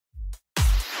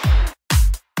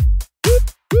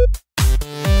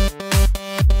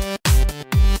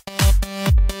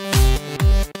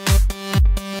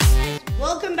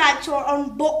back to our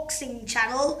unboxing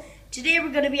channel. Today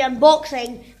we're going to be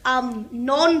unboxing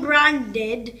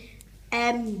non-branded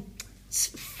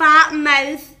fat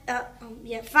mouth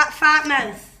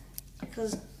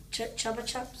because Chuba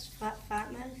chups, fat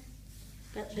mouth,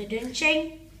 but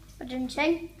badunching.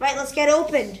 Right, let's get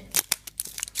opened.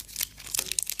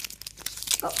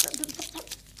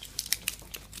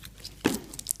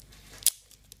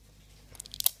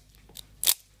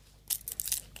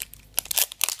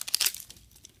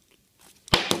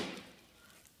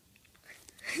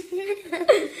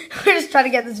 We're just trying to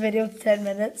get this video to 10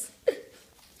 minutes.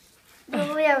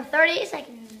 We have 30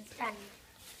 seconds. Done.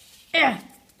 Yeah.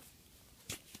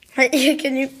 Right,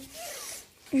 can you...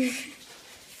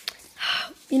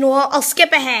 You know what? I'll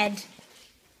skip ahead.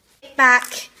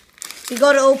 Back. We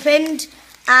got it opened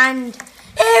and...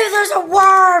 Ew, there's a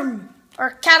worm! Or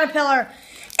a caterpillar.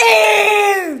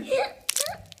 Ew!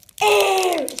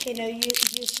 Ew! Okay, no, you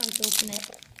try to open it.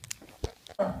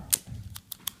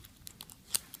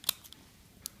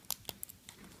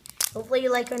 Hopefully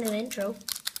you like our new intro.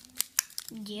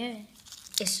 Yeah.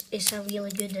 It's a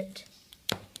really good it.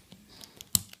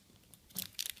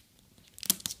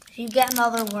 If you get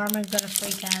another worm, I'm gonna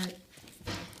freak out.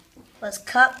 Let's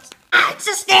cut. Ah, it's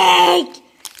a snake!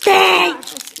 Snake!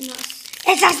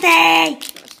 It's a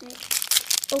snake!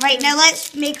 Right, now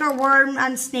let's make our worm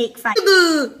and snake fight.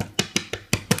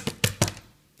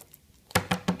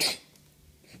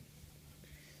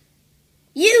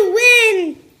 You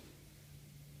win!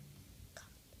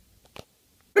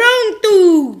 Round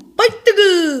 2! Bite the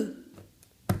goo!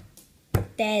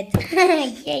 Dead.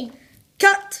 Okay.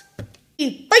 Cut!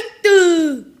 Bite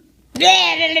the!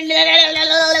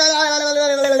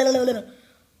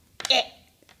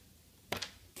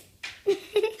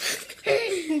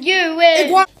 You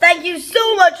win. Thank you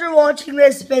so much for watching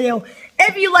this video.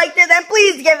 If you liked it, then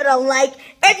please give it a like.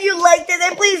 If you liked it,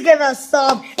 then please give it a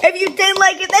sub. If you didn't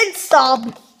like it, then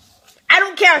sub. I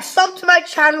don't care. Sub to my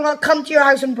channel, I'll come to your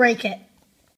house and break it.